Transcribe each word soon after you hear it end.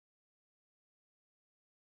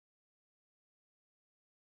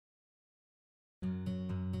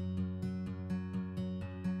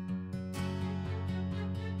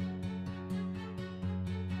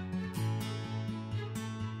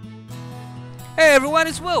Hey everyone,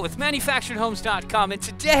 it's Will with ManufacturedHomes.com, and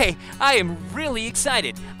today I am really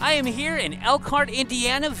excited. I am here in Elkhart,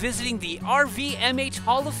 Indiana, visiting the RVMH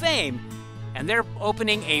Hall of Fame, and they're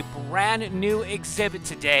opening a brand new exhibit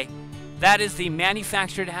today. That is the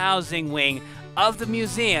manufactured housing wing of the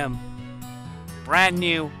museum. Brand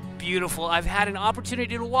new, beautiful. I've had an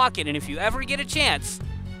opportunity to walk it, and if you ever get a chance,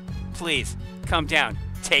 please come down,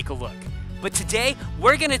 take a look. But today,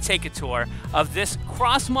 we're going to take a tour of this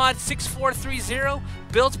Crossmod 6430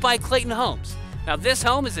 built by Clayton Homes. Now, this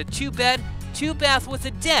home is a 2-bed, 2-bath with a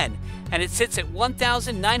den, and it sits at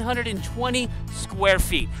 1,920 square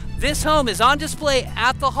feet. This home is on display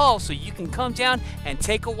at the hall, so you can come down and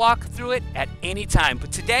take a walk through it at any time.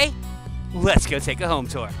 But today, let's go take a home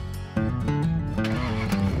tour.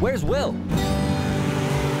 Where's Will?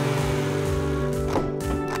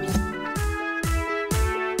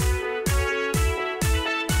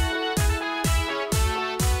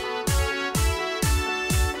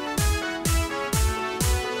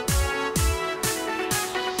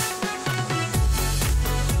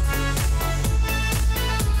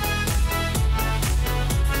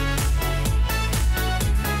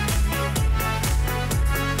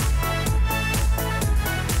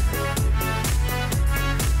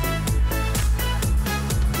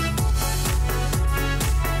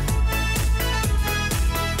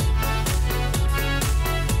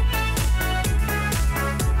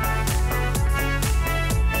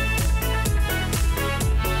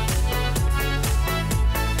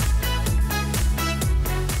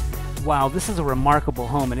 Wow, this is a remarkable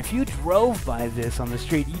home, and if you drove by this on the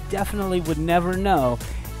street, you definitely would never know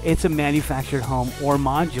it's a manufactured home or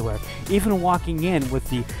modular. Even walking in with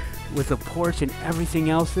the porch and everything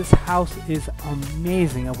else, this house is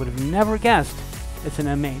amazing. I would have never guessed it's an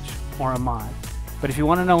MH or a mod. But if you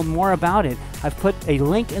want to know more about it, I've put a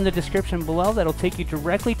link in the description below that'll take you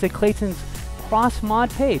directly to Clayton's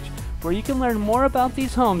Crossmod page, where you can learn more about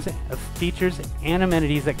these homes, features, and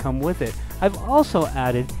amenities that come with it. I've also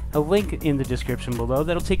added a link in the description below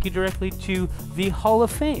that'll take you directly to the Hall of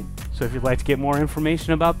Fame. So if you'd like to get more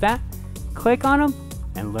information about that, click on them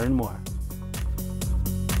and learn more.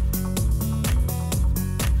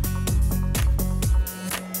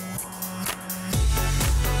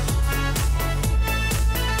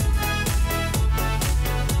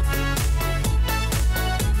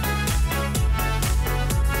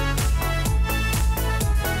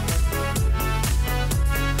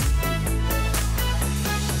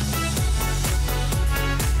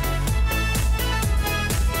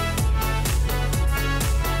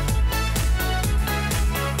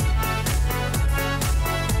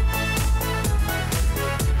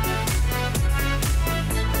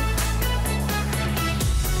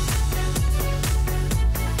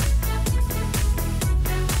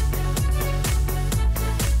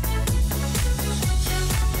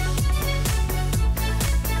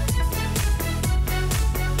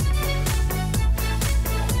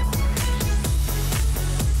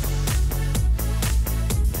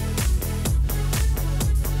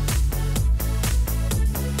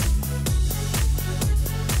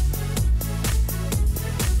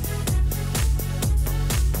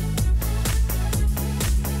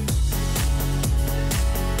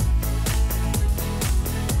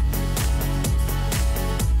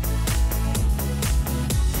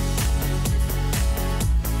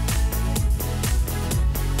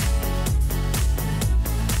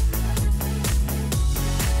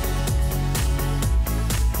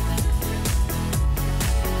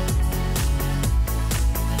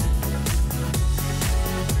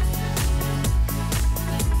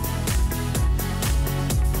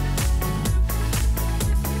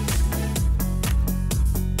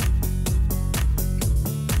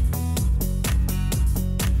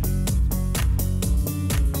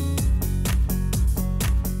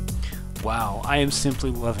 Wow, I am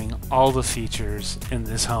simply loving all the features in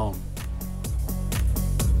this home.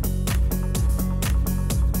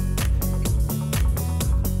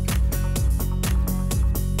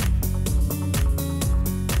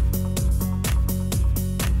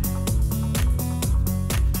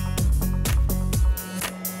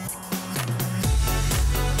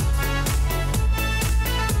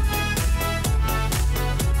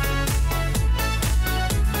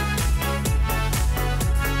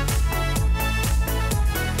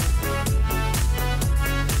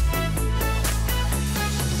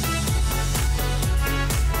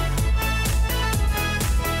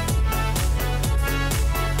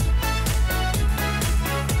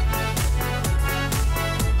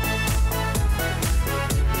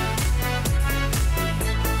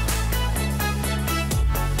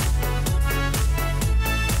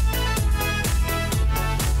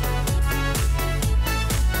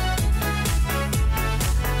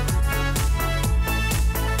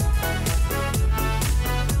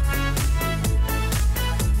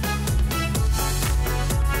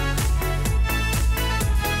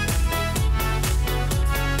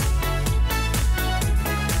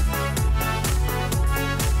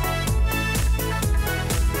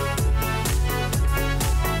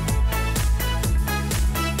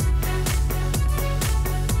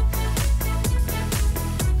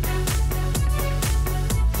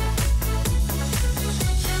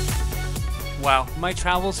 Wow, my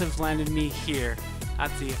travels have landed me here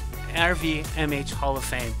at the RVMH Hall of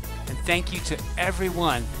Fame. And thank you to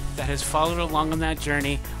everyone that has followed along on that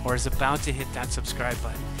journey or is about to hit that subscribe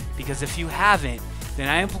button. Because if you haven't, then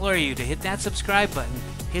I implore you to hit that subscribe button,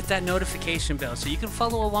 hit that notification bell so you can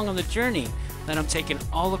follow along on the journey that I'm taking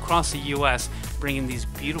all across the US, bringing these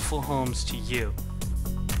beautiful homes to you.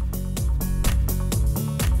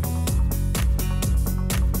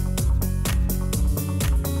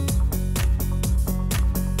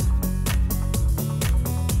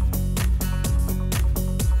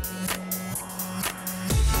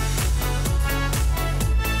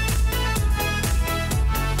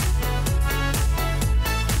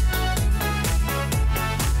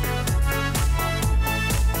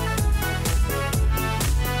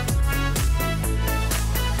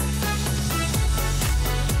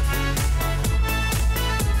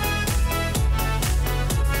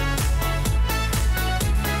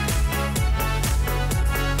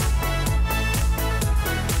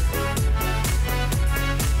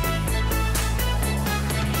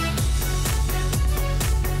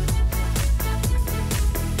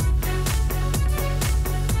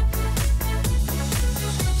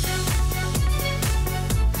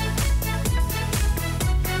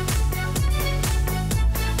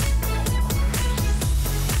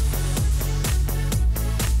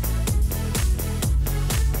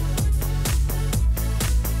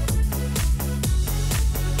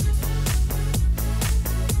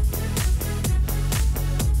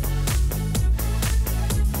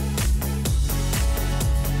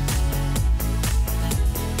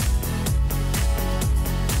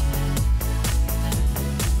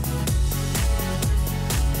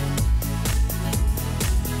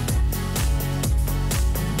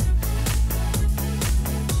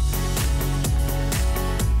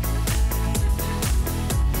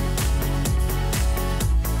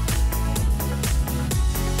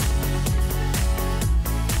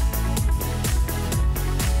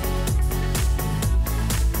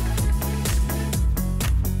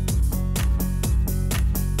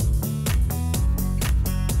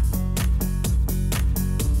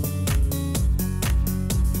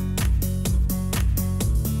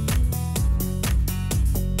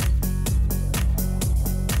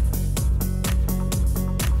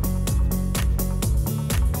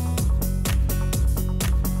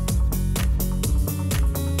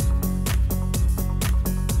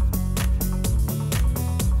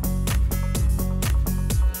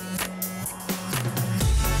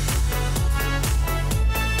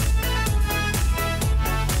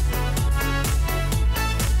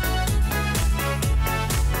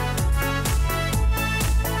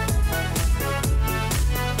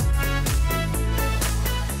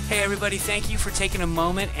 Hey everybody, thank you for taking a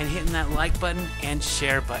moment and hitting that like button and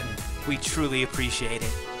share button. We truly appreciate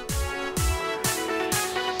it.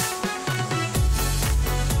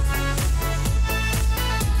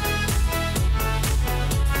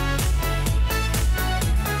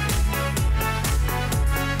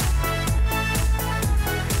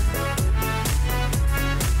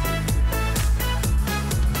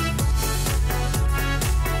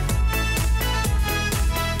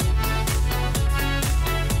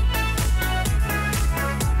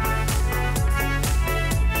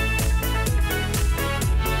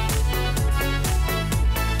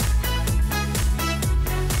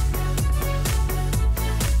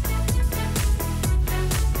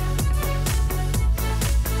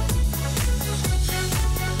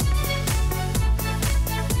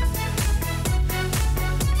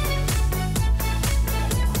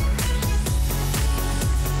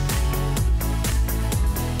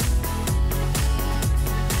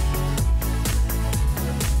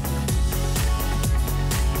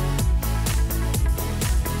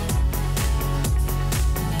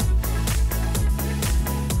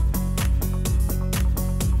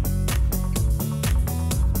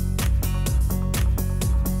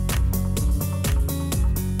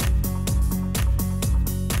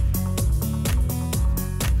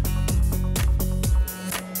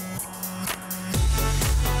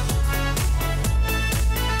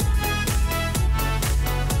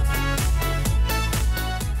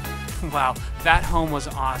 Wow, that home was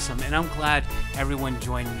awesome, and I'm glad everyone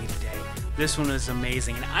joined me today. This one was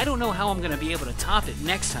amazing, and I don't know how I'm going to be able to top it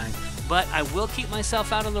next time, but I will keep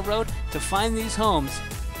myself out on the road to find these homes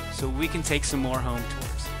so we can take some more home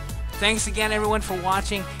tours. Thanks again, everyone, for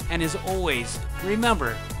watching, and as always,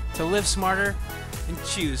 remember to live smarter and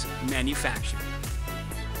choose manufactured.